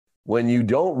When you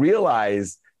don't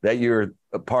realize that you're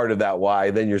a part of that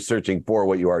why, then you're searching for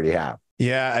what you already have.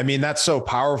 Yeah, I mean, that's so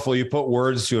powerful. You put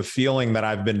words to a feeling that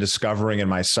I've been discovering in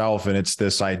myself. And it's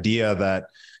this idea that,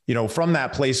 from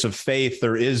that place of faith,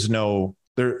 there is no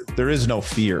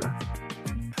fear.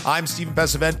 I'm Stephen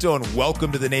Pesavento, and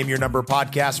welcome to the Name Your Number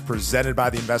podcast presented by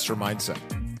the Investor Mindset.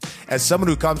 As someone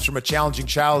who comes from a challenging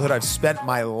childhood, I've spent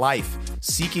my life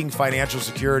seeking financial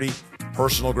security,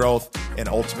 personal growth, and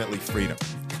ultimately freedom.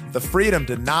 The freedom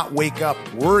to not wake up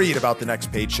worried about the next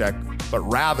paycheck, but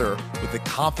rather with the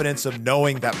confidence of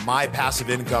knowing that my passive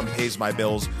income pays my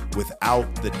bills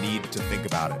without the need to think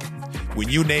about it. When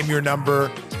you name your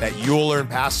number that you'll earn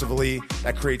passively,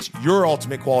 that creates your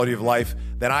ultimate quality of life,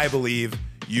 then I believe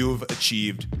you've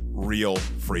achieved real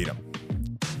freedom.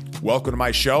 Welcome to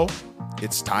my show.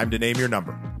 It's time to name your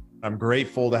number. I'm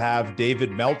grateful to have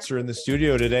David Meltzer in the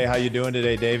studio today. How you doing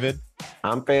today, David?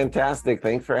 I'm fantastic.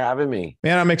 Thanks for having me.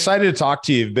 Man, I'm excited to talk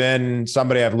to you. You've been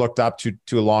somebody I've looked up to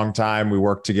a long time. We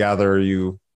worked together.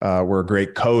 You were a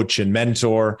great coach and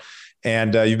mentor,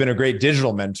 and you've been a great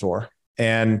digital mentor.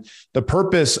 And the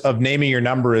purpose of naming your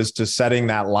number is to setting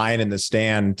that line in the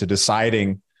sand, to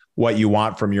deciding what you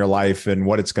want from your life and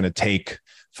what it's going to take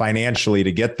financially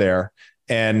to get there.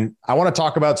 And I want to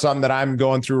talk about something that I'm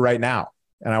going through right now.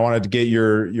 And I wanted to get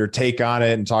your take on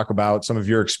it and talk about some of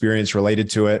your experience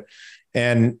related to it.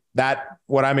 And that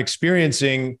what I'm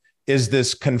experiencing is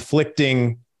this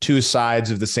conflicting two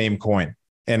sides of the same coin,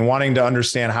 and wanting to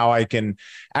understand how I can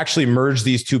actually merge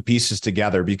these two pieces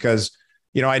together. Because,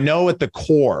 I know at the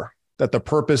core that the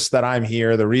purpose that I'm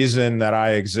here, the reason that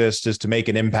I exist, is to make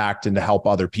an impact and to help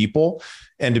other people,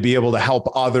 and to be able to help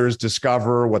others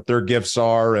discover what their gifts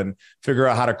are and figure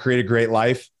out how to create a great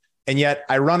life. And yet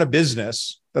I run a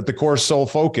business that the core sole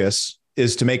focus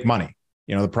is to make money,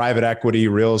 the private equity,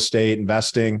 real estate,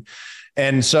 investing.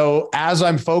 And so as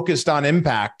I'm focused on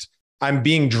impact, I'm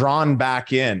being drawn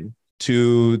back in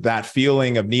to that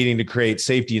feeling of needing to create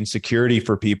safety and security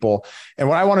for people. And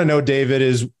what I want to know, David,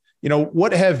 is,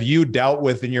 what have you dealt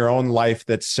with in your own life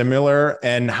that's similar,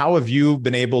 and how have you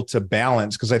been able to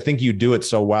balance? Because I think you do it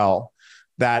so well,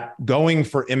 that going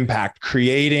for impact,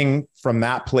 creating from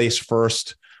that place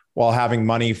first, while having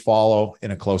money follow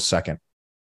in a close second.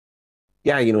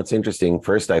 Yeah, it's interesting.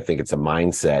 First, I think it's a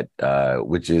mindset,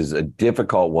 which is a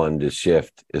difficult one to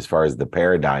shift as far as the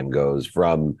paradigm goes,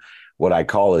 from what I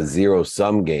call a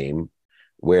zero-sum game,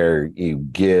 where you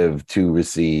give to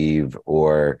receive,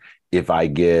 or if I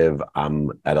give,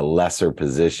 I'm at a lesser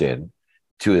position,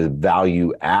 to a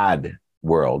value-add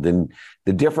world. And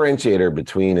the differentiator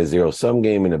between a zero-sum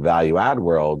game and a value-add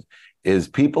world is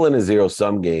people in a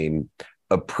zero-sum game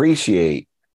appreciate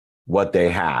what they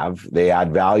have. They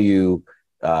add value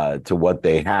to what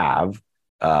they have,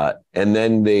 and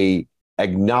then they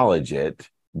acknowledge it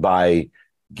by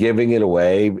giving it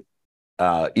away,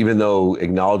 even though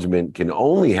acknowledgement can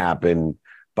only happen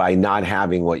by not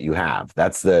having what you have.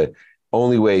 That's the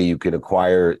only way you can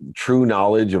acquire true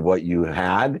knowledge of what you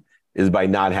had, is by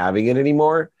not having it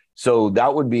anymore. So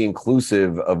that would be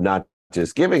inclusive of not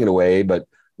just giving it away, but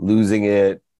losing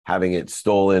it, having it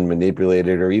stolen,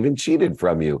 manipulated, or even cheated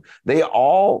from you. They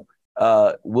all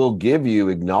will give you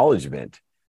acknowledgement.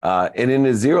 And in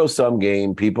a zero-sum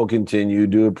game, people continue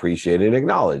to appreciate and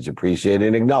acknowledge.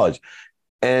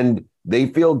 And they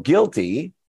feel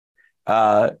guilty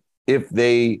if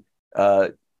they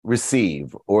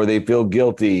receive, or they feel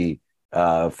guilty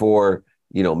for,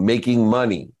 making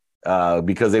money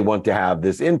because they want to have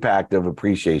this impact of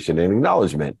appreciation and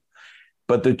acknowledgement.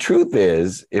 But the truth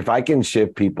is, if I can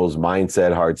shift people's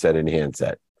mindset, heart set, and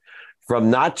handset from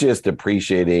not just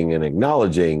appreciating and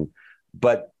acknowledging,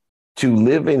 but to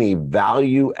live in a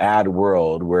value-add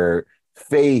world where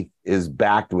faith is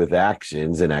backed with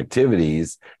actions and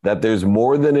activities, that there's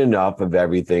more than enough of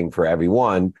everything for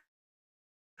everyone.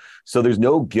 So there's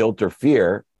no guilt or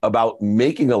fear about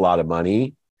making a lot of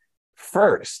money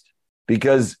first,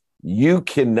 because you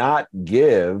cannot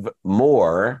give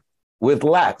more with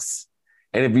less.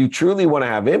 And if you truly want to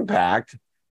have impact,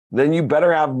 then you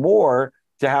better have more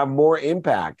to have more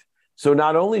impact. So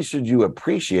not only should you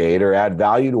appreciate or add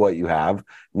value to what you have,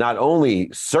 not only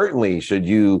certainly should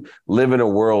you live in a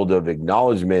world of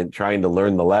acknowledgement, trying to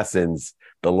learn the lessons,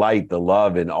 the light, the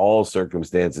love in all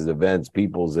circumstances, events,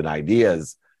 peoples, and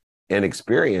ideas and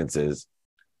experiences,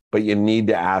 but you need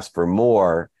to ask for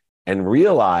more, and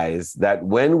realize that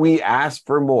when we ask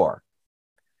for more,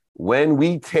 when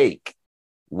we take,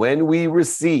 when we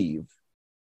receive,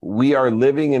 we are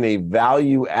living in a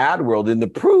value add world. And the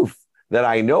proof that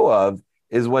I know of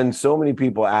is when so many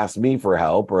people ask me for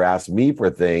help or ask me for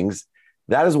things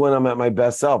that is when I'm at my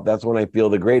best self. That's when I feel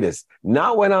the greatest.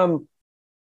 Not when I'm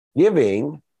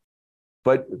giving,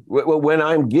 but when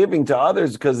I'm giving to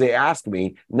others because they ask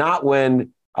me, not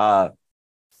when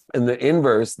in the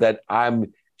inverse that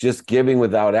I'm just giving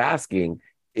without asking.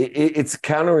 It's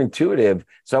counterintuitive.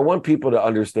 So I want people to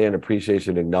understand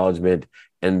appreciation, acknowledgement,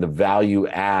 and the value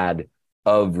add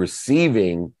of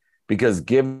receiving, because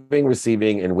giving,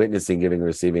 receiving, and witnessing giving and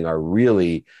receiving are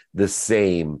really the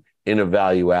same in a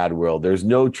value add world. There's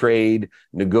no trade,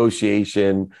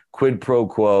 negotiation, quid pro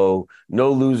quo,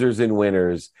 no losers and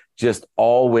winners, just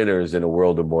all winners in a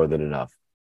world of more than enough.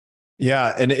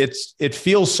 Yeah. And it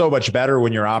feels so much better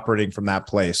when you're operating from that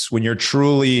place, when you're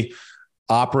truly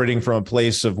operating from a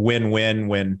place of win-win,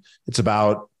 when it's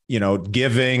about,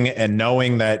 giving and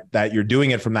knowing that you're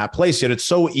doing it from that place. Yet it's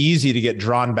so easy to get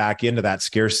drawn back into that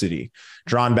scarcity,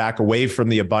 drawn back away from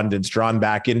the abundance, drawn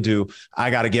back into,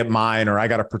 I got to get mine, or I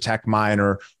got to protect mine,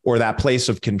 or that place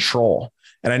of control.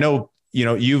 And I know,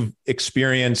 you've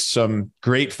experienced some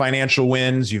great financial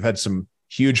wins. You've had some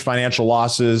huge financial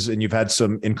losses, and you've had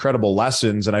some incredible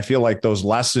lessons. And I feel like those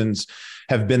lessons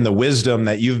have been the wisdom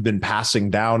that you've been passing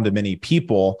down to many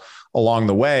people along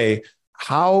the way.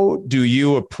 How do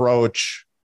you approach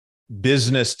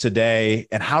business today?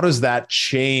 And how does that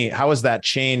change? How has that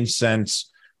changed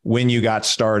since when you got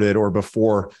started, or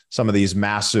before some of these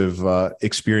massive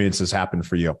experiences happened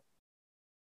for you?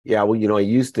 Yeah, well, I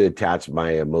used to attach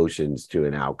my emotions to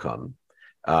an outcome,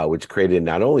 which created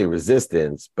not only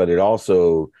resistance, but it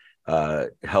also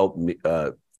helped me,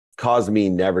 caused me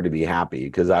never to be happy,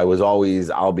 because I was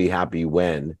always, I'll be happy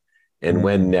when, and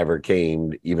when never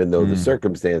came, even though the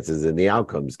circumstances and the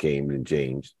outcomes came and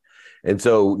changed. And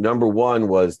so number one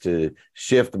was to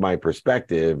shift my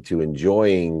perspective to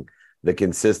enjoying the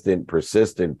consistent,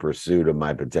 persistent pursuit of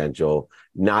my potential,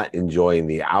 not enjoying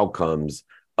the outcomes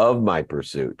of my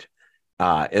pursuit.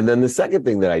 And then the second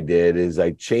thing that I did is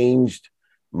I changed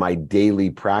my daily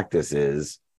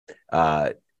practices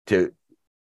to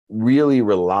really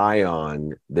rely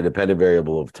on the dependent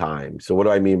variable of time. So what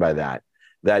do I mean by that?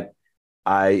 That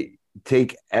I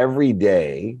take every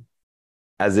day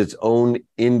as its own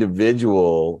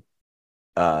individual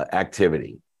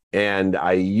activity. And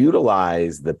I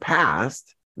utilize the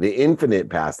past, the infinite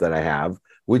past that I have,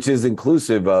 which is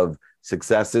inclusive of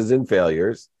successes and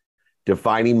failures,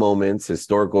 defining moments,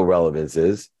 historical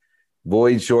relevances,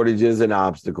 void, shortages and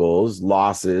obstacles,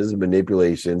 losses,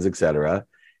 manipulations, etc.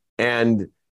 And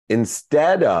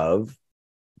instead of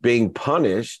being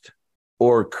punished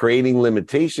or creating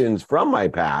limitations from my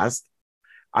past,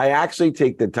 I actually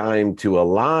take the time to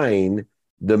align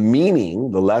the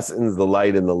meaning, the lessons, the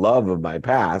light, and the love of my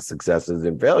past successes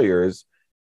and failures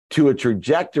to a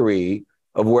trajectory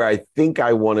of where I think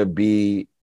I want to be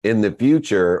in the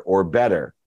future or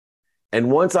better. And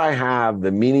once I have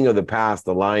the meaning of the past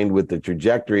aligned with the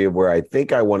trajectory of where I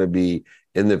think I want to be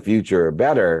in the future or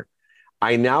better,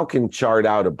 I now can chart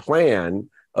out a plan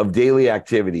of daily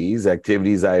activities I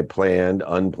have planned,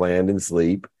 unplanned, and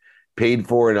sleep, paid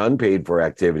for and unpaid for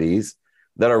activities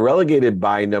that are relegated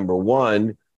by number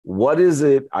one, what is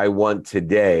it I want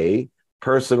today,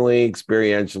 personally,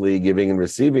 experientially, giving and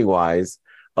receiving wise,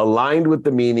 aligned with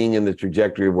the meaning and the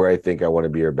trajectory of where I think I want to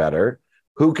be or better?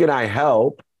 Who can I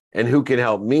help and who can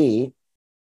help me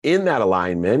in that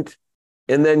alignment?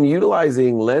 And then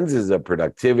utilizing lenses of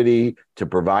productivity to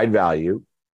provide value,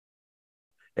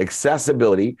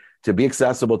 accessibility to be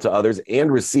accessible to others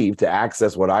and receive to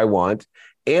access what I want,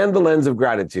 and the lens of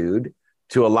gratitude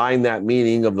to align that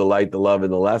meaning of the light, the love,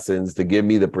 and the lessons to give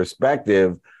me the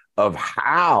perspective of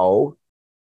how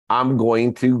I'm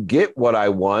going to get what I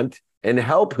want and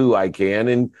help who I can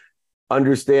and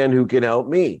understand who can help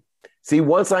me. See,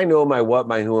 once I know my what,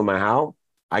 my who, and my how,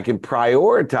 I can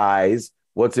prioritize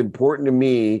what's important to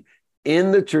me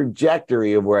in the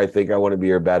trajectory of where I think I want to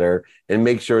be or better, and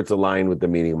make sure it's aligned with the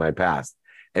meaning of my past.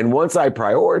 And once I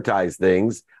prioritize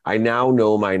things, I now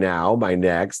know my now, my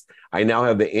next. I now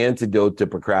have the antidote to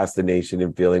procrastination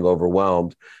and feeling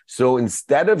overwhelmed. So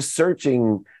instead of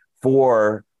searching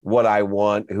for what I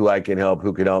want, who I can help,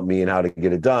 who can help me, and how to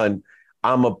get it done,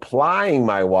 I'm applying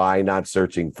my why, not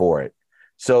searching for it.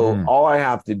 So all I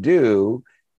have to do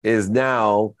is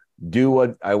now do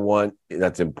what I want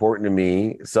that's important to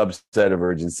me, subset of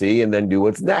urgency, and then do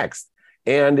what's next.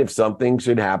 And if something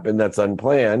should happen that's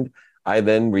unplanned, I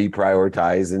then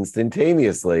reprioritize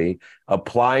instantaneously,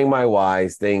 applying my why,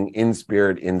 staying in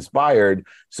spirit, inspired.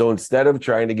 So instead of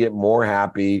trying to get more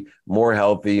happy, more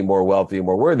healthy, more wealthy,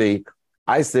 more worthy,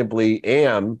 I simply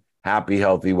am happy,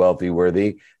 healthy, wealthy,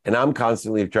 worthy. And I'm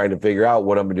constantly trying to figure out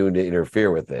what I'm doing to interfere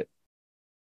with it.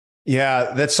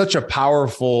 Yeah, that's such a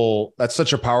powerful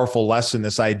lesson,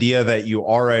 this idea that you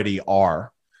already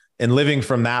are, and living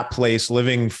from that place,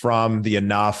 living from the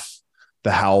enough,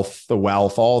 the health, the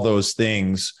wealth, all those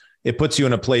things, it puts you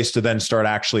in a place to then start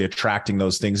actually attracting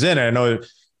those things in. And I know it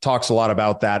talks a lot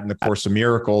about that in the Course of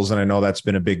Miracles, and I know that's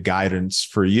been a big guidance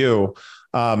for you.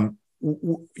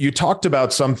 You talked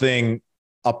about something,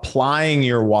 applying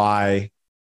your why,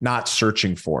 not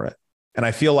searching for it. And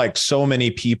I feel like so many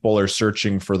people are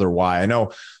searching for their why. I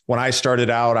know when I started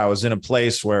out, I was in a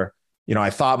place where, I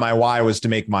thought my why was to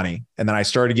make money. And then I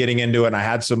started getting into it and I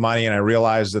had some money and I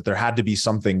realized that there had to be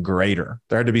something greater.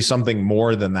 There had to be something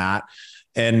more than that.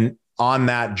 And on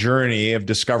that journey, I've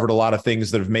discovered a lot of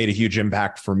things that have made a huge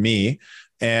impact for me.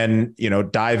 And,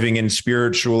 diving in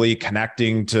spiritually,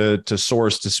 connecting to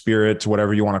source, to spirit, to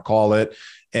whatever you want to call it,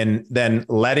 and then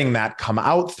letting that come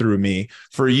out through me.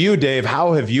 For you, Dave,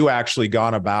 how have you actually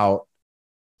gone about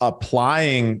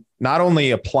not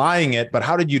only applying it, but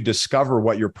how did you discover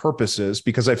what your purpose is?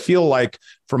 Because I feel like,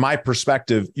 from my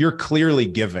perspective, you're clearly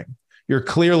giving. You're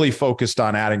clearly focused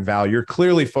on adding value. You're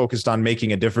clearly focused on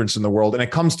making a difference in the world. And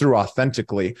it comes through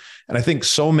authentically. And I think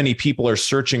so many people are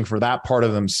searching for that part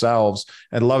of themselves.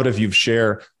 I'd love it if you'd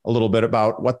share a little bit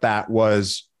about what that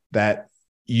was that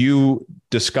you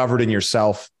discovered in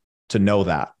yourself to know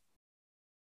that.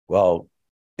 Well,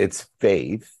 it's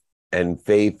faith, and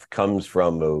faith comes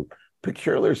from a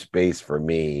peculiar space for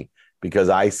me because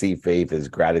I see faith as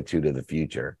gratitude of the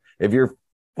future. If you're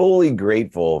fully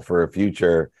grateful for a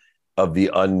future of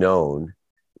the unknown,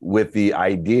 with the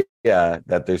idea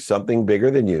that there's something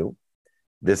bigger than you,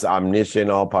 this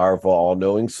omniscient, all-powerful,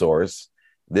 all-knowing source,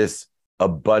 this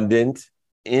abundant,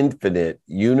 infinite,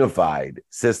 unified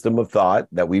system of thought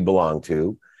that we belong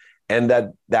to, and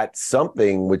that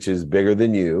something which is bigger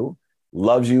than you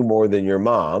loves you more than your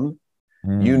mom,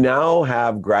 you now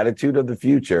have gratitude of the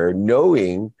future,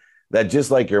 knowing that just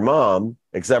like your mom,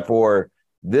 except for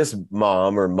this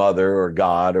mom or mother or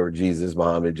God or Jesus,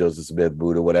 Muhammad, Joseph Smith,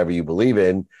 Buddha, whatever you believe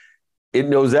in, it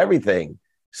knows everything.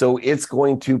 So it's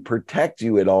going to protect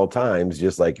you at all times,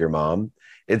 just like your mom.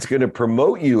 It's going to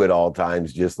promote you at all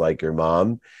times, just like your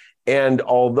mom. And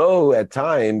although at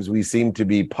times we seem to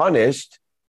be punished,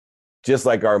 just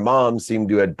like our mom seemed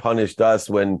to have punished us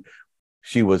when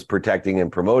she was protecting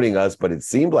and promoting us, but it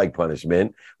seemed like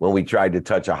punishment when we tried to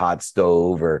touch a hot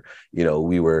stove, or,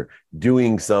 we were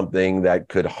doing something that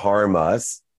could harm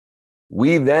us.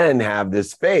 We then have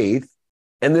this faith.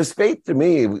 And this faith, to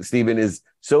me, Stephen, is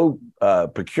so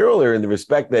peculiar in the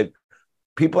respect that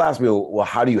people ask me, well,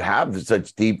 how do you have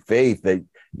such deep faith that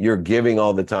you're giving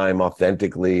all the time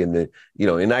authentically? And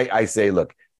and I say,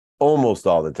 look, almost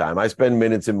all the time. I spend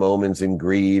minutes and moments in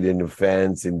greed and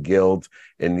offense and guilt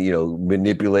and,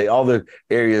 manipulate all the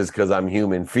areas because I'm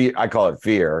human. Fear, I call it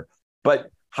fear.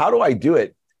 But how do I do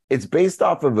it? It's based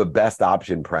off of a best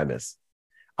option premise.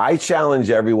 I challenge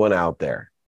everyone out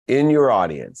there in your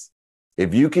audience.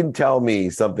 If you can tell me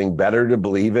something better to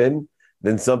believe in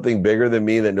than something bigger than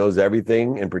me that knows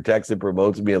everything and protects and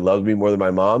promotes me and loves me more than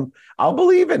my mom, I'll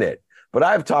believe in it. But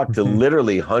I've talked to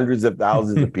literally hundreds of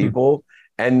thousands of people,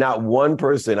 and not one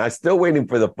person, I'm still waiting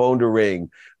for the phone to ring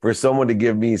for someone to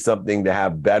give me something to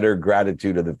have better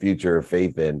gratitude of the future or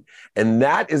faith in. And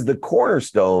that is the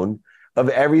cornerstone of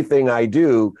everything I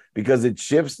do, because it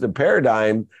shifts the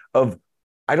paradigm of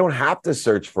I don't have to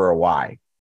search for a why.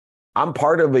 I'm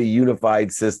part of a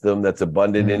unified system that's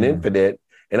abundant and infinite,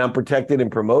 and I'm protected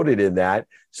and promoted in that.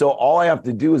 So all I have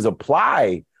to do is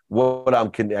apply what I'm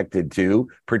connected to,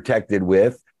 protected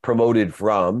with, promoted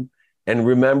from, and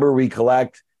remember,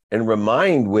 recollect, and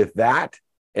remind with that.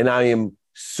 And I am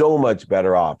so much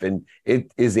better off. And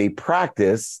it is a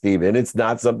practice, Stephen. It's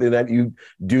not something that you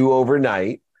do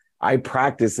overnight. I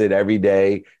practice it every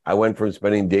day. I went from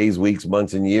spending days, weeks,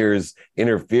 months, and years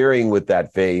interfering with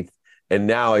that faith. And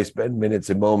now I spend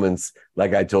minutes and moments,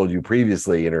 like I told you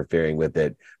previously, interfering with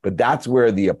it. But that's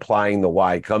where the applying the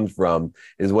why comes from,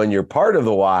 is when you're part of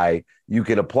the why, you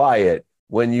can apply it.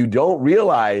 When you don't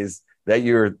realize that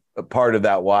you're a part of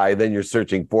that why, then you're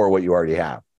searching for what you already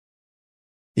have.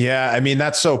 Yeah, I mean,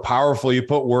 that's so powerful. You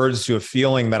put words to a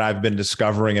feeling that I've been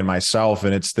discovering in myself.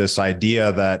 And it's this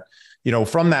idea that,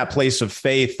 from that place of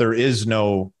faith, there is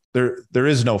no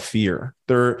fear.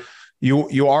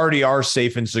 You already are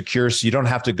safe and secure. So you don't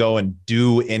have to go and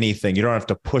do anything. You don't have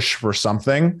to push for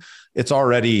something. It's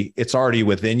already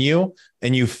within you.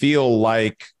 And you feel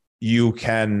like you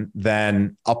can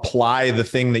then apply the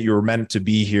thing that you were meant to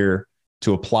be here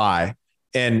to apply.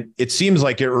 And it seems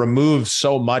like it removes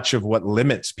so much of what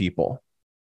limits people.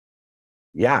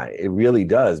 Yeah, it really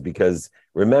does. Because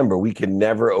remember, we can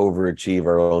never overachieve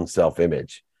our own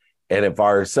self-image. And if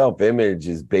our self-image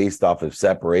is based off of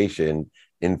separation,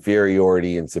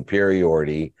 inferiority, and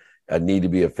superiority, a need to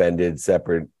be offended,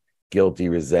 separate, guilty,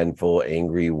 resentful,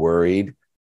 angry, worried,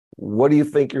 what do you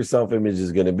think your self-image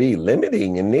is going to be?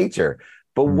 Limiting in nature.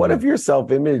 But what if your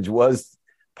self-image was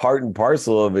part and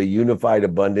parcel of a unified,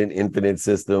 abundant, infinite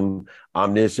system,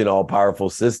 omniscient, all-powerful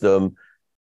system?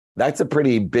 That's a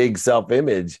pretty big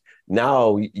self-image.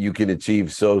 Now you can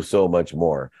achieve so much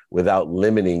more without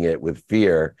limiting it with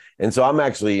fear. And so I'm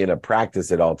actually in a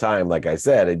practice at all time, like I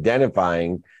said,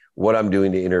 identifying what I'm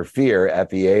doing to interfere,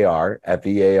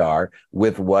 FEAR,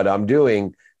 with what I'm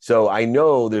doing. So I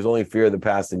know there's only fear of the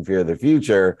past and fear of the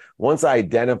future. Once I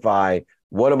identify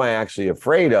what am I actually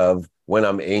afraid of when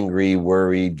I'm angry,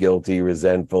 worried, guilty,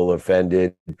 resentful,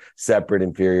 offended, separate,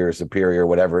 inferior, superior,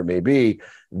 whatever it may be,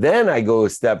 then I go a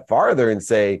step farther and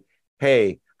say,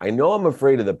 hey, I know I'm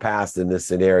afraid of the past in this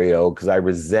scenario because I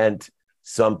resent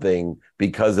something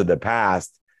because of the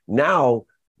past. Now,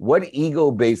 what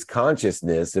ego-based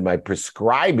consciousness am I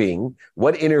prescribing?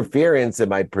 What interference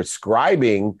am I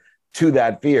prescribing to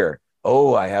that fear?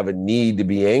 Oh, I have a need to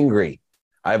be angry.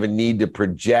 I have a need to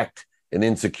project an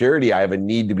insecurity. I have a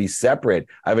need to be separate.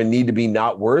 I have a need to be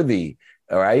not worthy.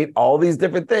 All right. All these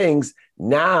different things.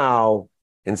 Now,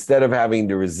 instead of having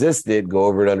to resist it, go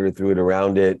over it, under, through it,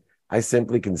 around it, I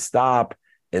simply can stop.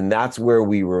 And that's where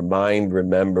we remind,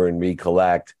 remember, and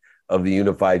recollect of the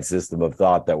unified system of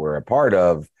thought that we're a part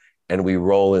of. And we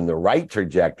roll in the right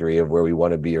trajectory of where we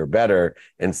want to be or better,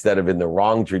 instead of in the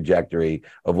wrong trajectory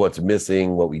of what's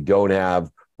missing, what we don't have,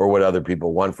 or what other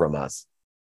people want from us.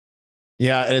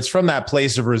 Yeah. And it's from that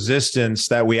place of resistance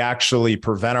that we actually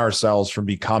prevent ourselves from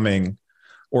becoming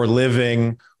or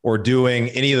living or doing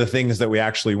any of the things that we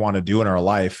actually want to do in our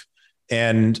life.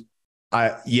 And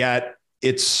yet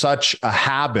it's such a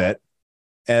habit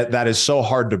that is so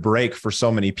hard to break for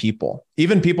so many people,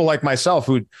 even people like myself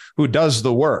who does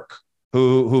the work,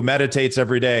 who meditates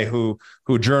every day, who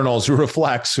journals, who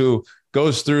reflects, who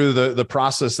goes through the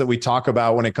process that we talk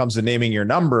about when it comes to naming your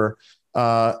number.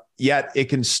 Yet it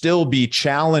can still be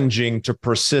challenging to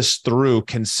persist through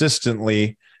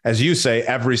consistently, as you say,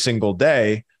 every single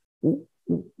day.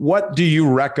 What do you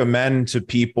recommend to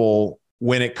people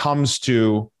when it comes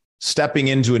to stepping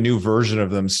into a new version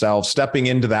of themselves, stepping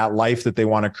into that life that they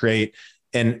want to create,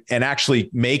 and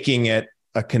actually making it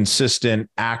a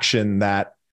consistent action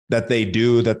that they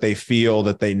do, that they feel,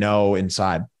 that they know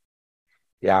inside?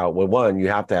 Yeah, well, one, you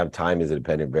have to have time as a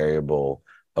dependent variable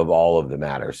of all of the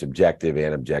matter, subjective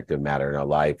and objective matter in our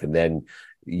life, and then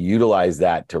utilize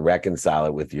that to reconcile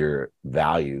it with your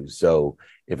values. So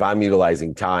if I'm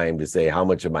utilizing time to say, how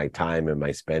much of my time am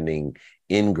I spending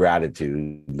in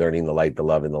gratitude, learning the light, the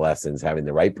love, and the lessons, having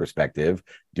the right perspective,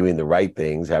 doing the right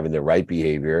things, having the right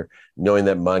behavior, knowing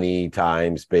that money,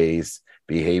 time, space,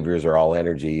 behaviors are all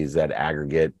energies that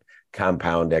aggregate,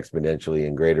 compound exponentially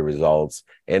in greater results,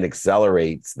 and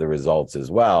accelerates the results as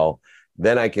well.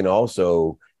 Then I can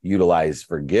also utilize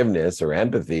forgiveness or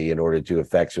empathy in order to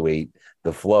effectuate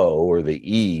the flow or the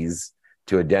ease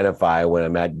to identify when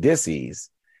I'm at dis-ease.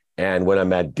 And when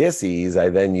I'm at dis-ease, I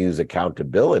then use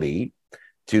accountability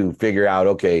to figure out,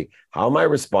 okay, how am I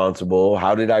responsible?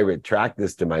 How did I retract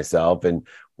this to myself? And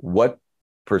what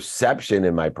perception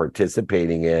am I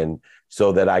participating in,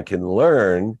 so that I can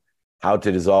learn how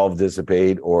to dissolve,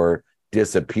 dissipate, or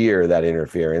disappear that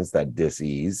interference, that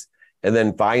dis-ease. And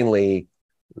then finally,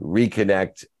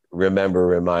 reconnect, remember,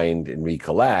 remind, and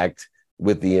recollect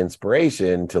with the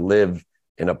inspiration to live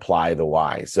and apply the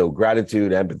why. So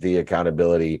gratitude, empathy,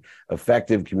 accountability,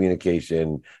 effective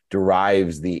communication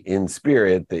derives the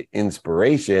spirit, the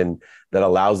inspiration that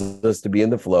allows us to be in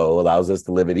the flow, allows us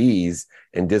to live at ease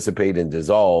and dissipate and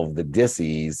dissolve the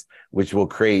dis-ease, which will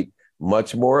create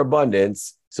much more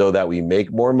abundance so that we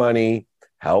make more money,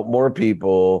 help more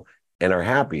people, and are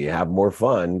happy, have more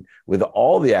fun with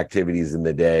all the activities in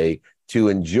the day to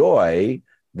enjoy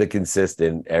the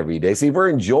consistent every day. See, if we're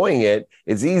enjoying it,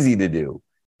 it's easy to do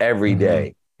every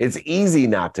day. It's easy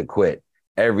not to quit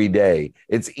every day.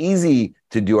 It's easy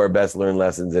to do our best, learn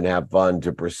lessons, and have fun,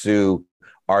 to pursue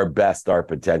our best, our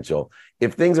potential.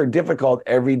 If things are difficult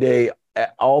every day,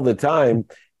 all the time,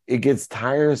 it gets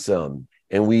tiresome,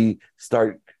 and we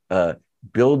start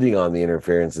building on the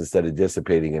interference instead of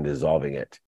dissipating and dissolving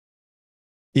it.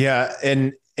 Yeah.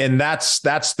 And that's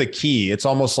the key. It's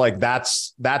almost like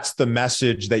that's the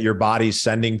message that your body's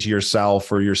sending to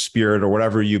yourself or your spirit or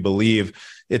whatever you believe.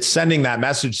 It's sending that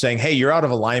message saying, hey, you're out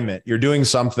of alignment. You're doing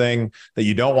something that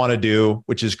you don't want to do,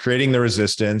 which is creating the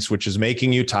resistance, which is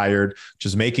making you tired, which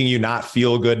is making you not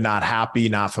feel good, not happy,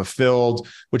 not fulfilled,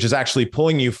 which is actually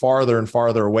pulling you farther and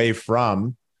farther away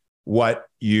from what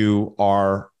you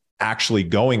are actually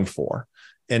going for.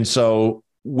 And so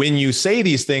when you say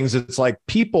these things, it's like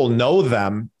people know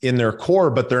them in their core,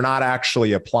 but they're not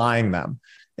actually applying them.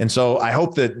 And so I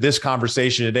hope that this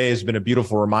conversation today has been a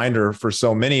beautiful reminder for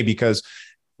so many, because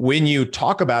when you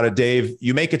talk about it, Dave,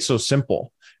 you make it so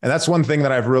simple. And that's one thing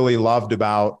that I've really loved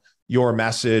about your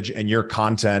message and your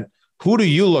content. Who do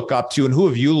you look up to, and who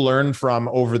have you learned from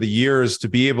over the years to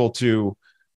be able to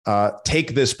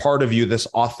take this part of you, this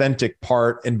authentic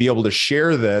part, and be able to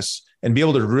share this and be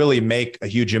able to really make a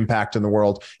huge impact in the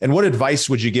world? And what advice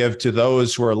would you give to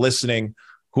those who are listening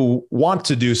who want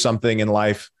to do something in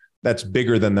life that's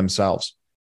bigger than themselves?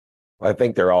 I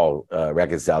think they're all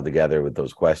reconciled together with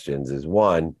those questions. Is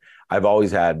one, I've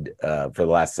always had, for the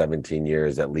last 17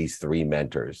 years, at least 3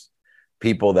 mentors,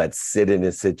 people that sit in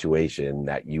a situation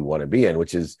that you want to be in,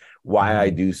 which is why I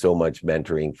do so much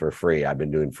mentoring for free. I've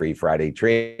been doing free Friday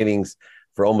trainings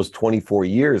for almost 24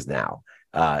 years now.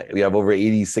 We have over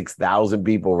 86,000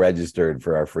 people registered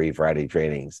for our free Friday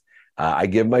trainings. I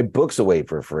give my books away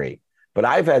for free. But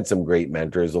I've had some great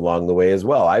mentors along the way as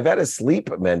well. I've had a sleep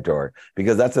mentor,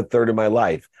 because that's a third of my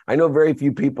life. I know very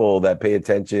few people that pay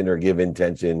attention or give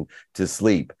intention to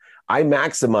sleep. I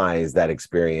maximize that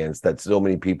experience that so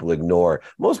many people ignore.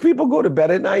 Most people go to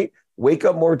bed at night, wake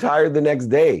up more tired the next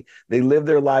day. They live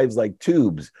their lives like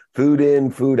tubes, food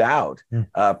in, food out.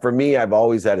 For me, I've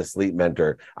always had a sleep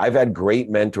mentor. I've had great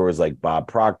mentors like Bob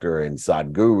Proctor and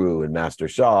Sadhguru and Master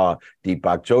Shah,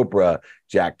 Deepak Chopra,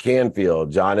 Jack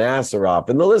Canfield, John Assaraf,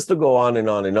 and the list will go on and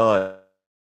on and on.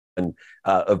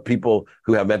 Of people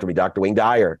who have mentored me, Dr. Wayne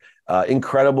Dyer,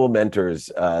 incredible mentors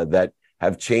that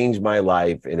have changed my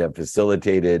life and have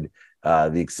facilitated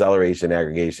the acceleration,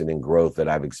 aggregation, and growth that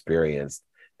I've experienced.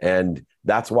 And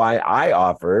that's why I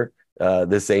offer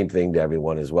the same thing to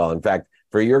everyone as well. In fact,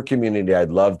 for your community, I'd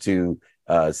love to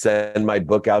send my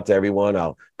book out to everyone.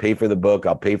 I'll pay for the book.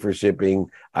 I'll pay for shipping.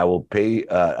 I will pay.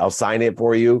 I'll sign it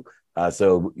for you.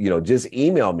 So, just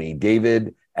email me,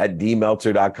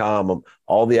 david@dmeltzer.com.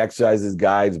 All the exercises,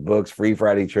 guides, books, free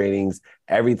Friday trainings,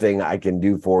 everything I can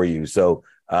do for you. So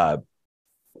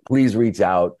please reach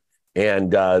out. And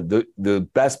the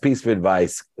best piece of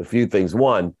advice, a few things.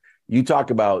 One, you talk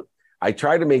about, I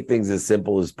try to make things as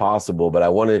simple as possible, but I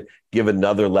want to give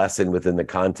another lesson within the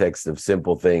context of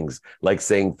simple things, like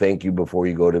saying thank you before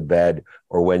you go to bed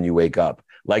or when you wake up,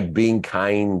 like being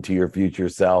kind to your future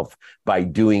self by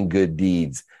doing good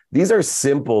deeds. These are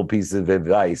simple pieces of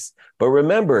advice, but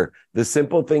remember, the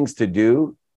simple things to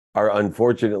do are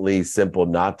unfortunately simple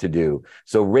not to do.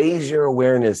 So raise your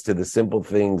awareness to the simple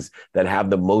things that have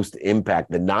the most impact,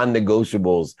 the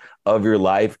non-negotiables of your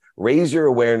life. Raise your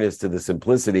awareness to the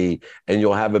simplicity, and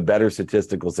you'll have a better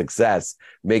statistical success,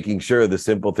 making sure the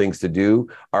simple things to do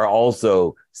are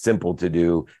also simple to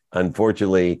do.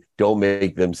 Unfortunately, don't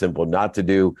make them simple not to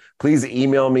do. Please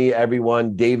email me,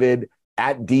 everyone,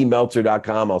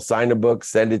 david@dmeltzer.com. I'll sign a book,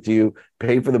 send it to you,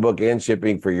 pay for the book and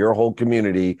shipping for your whole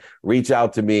community. Reach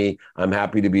out to me. I'm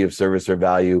happy to be of service or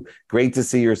value. Great to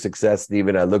see your success,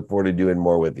 Stephen. I look forward to doing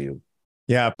more with you.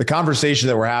 Yeah, the conversation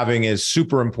that we're having is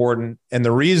super important. And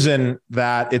the reason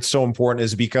that it's so important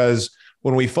is because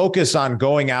when we focus on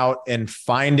going out and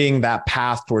finding that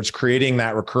path towards creating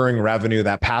that recurring revenue,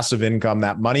 that passive income,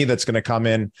 that money that's going to come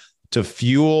in to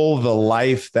fuel the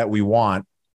life that we want,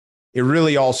 it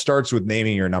really all starts with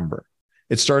naming your number.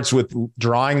 It starts with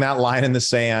drawing that line in the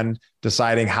sand,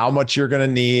 deciding how much you're going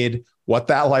to need, what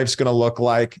that life's going to look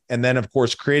like, and then, of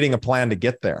course, creating a plan to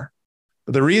get there.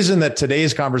 But the reason that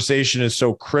today's conversation is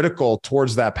so critical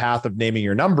towards that path of naming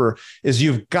your number is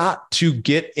you've got to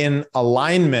get in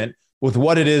alignment with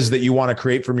what it is that you want to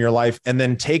create from your life, and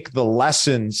then take the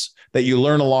lessons that you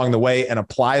learn along the way and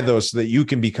apply those so that you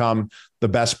can become the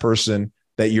best person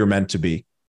that you're meant to be.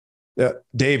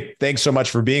 Dave, thanks so much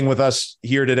for being with us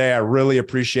here today. I really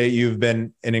appreciate you. You've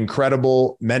been an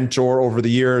incredible mentor over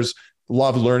the years.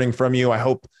 Love learning from you. I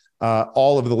hope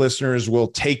all of the listeners will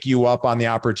take you up on the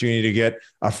opportunity to get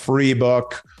a free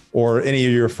book or any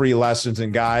of your free lessons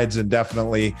and guides. And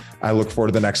definitely, I look forward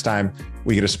to the next time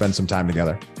we get to spend some time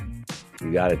together.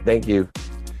 You got it. Thank you.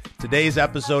 Today's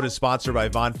episode is sponsored by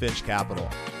Von Finch Capital.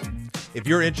 If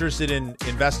you're interested in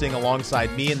investing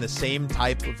alongside me in the same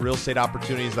type of real estate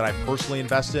opportunities that I personally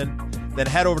invest in, then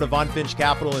head over to Von Finch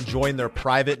Capital and join their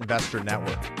private investor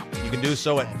network. You can do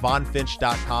so at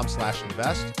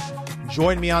vonfinch.com/invest.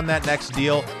 Join me on that next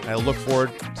deal, and I look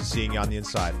forward to seeing you on the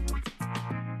inside.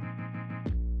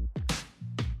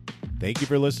 Thank you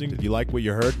for listening. If you like what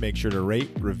you heard, make sure to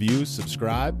rate, review,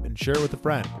 subscribe, and share it with a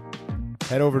friend.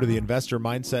 Head over to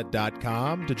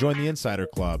theinvestormindset.com to join the Insider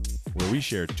Club, where we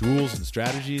share tools and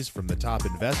strategies from the top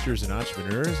investors and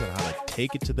entrepreneurs on how to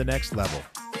take it to the next level.